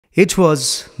It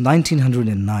was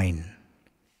 1909.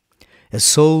 A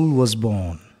soul was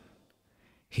born.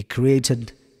 He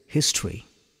created history.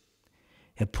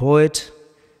 A poet,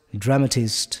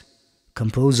 dramatist,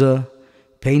 composer,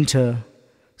 painter,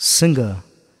 singer,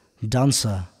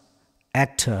 dancer,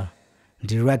 actor,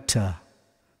 director,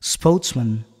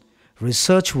 sportsman,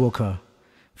 research worker,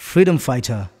 freedom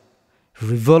fighter,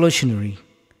 revolutionary,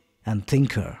 and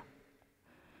thinker.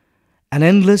 An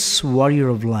endless warrior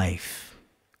of life,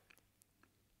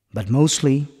 but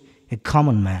mostly a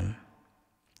common man.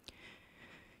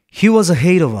 He was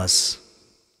ahead of us.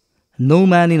 No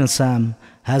man in Assam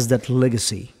has that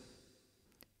legacy.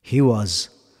 He was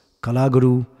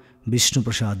Kalaguru Vishnu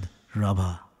Prasad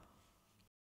Rabha.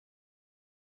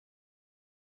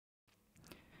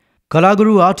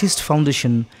 Kalaguru Artist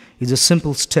Foundation is a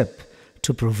simple step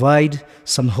to provide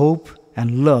some hope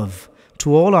and love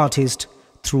to all artists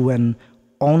through an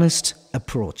honest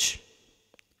approach.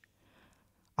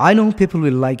 I know people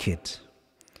will like it,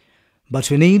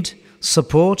 but we need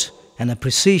support and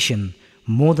appreciation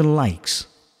more than likes.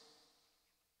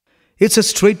 It's a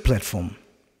straight platform.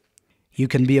 You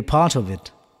can be a part of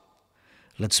it.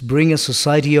 Let's bring a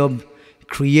society of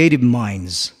creative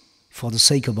minds for the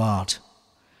sake of art.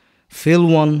 Fill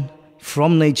one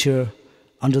from nature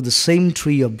under the same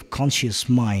tree of conscious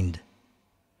mind.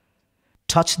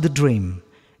 Touch the dream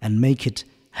and make it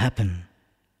happen.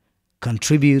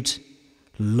 Contribute,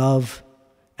 love,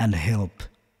 and help.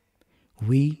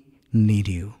 We need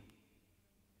you.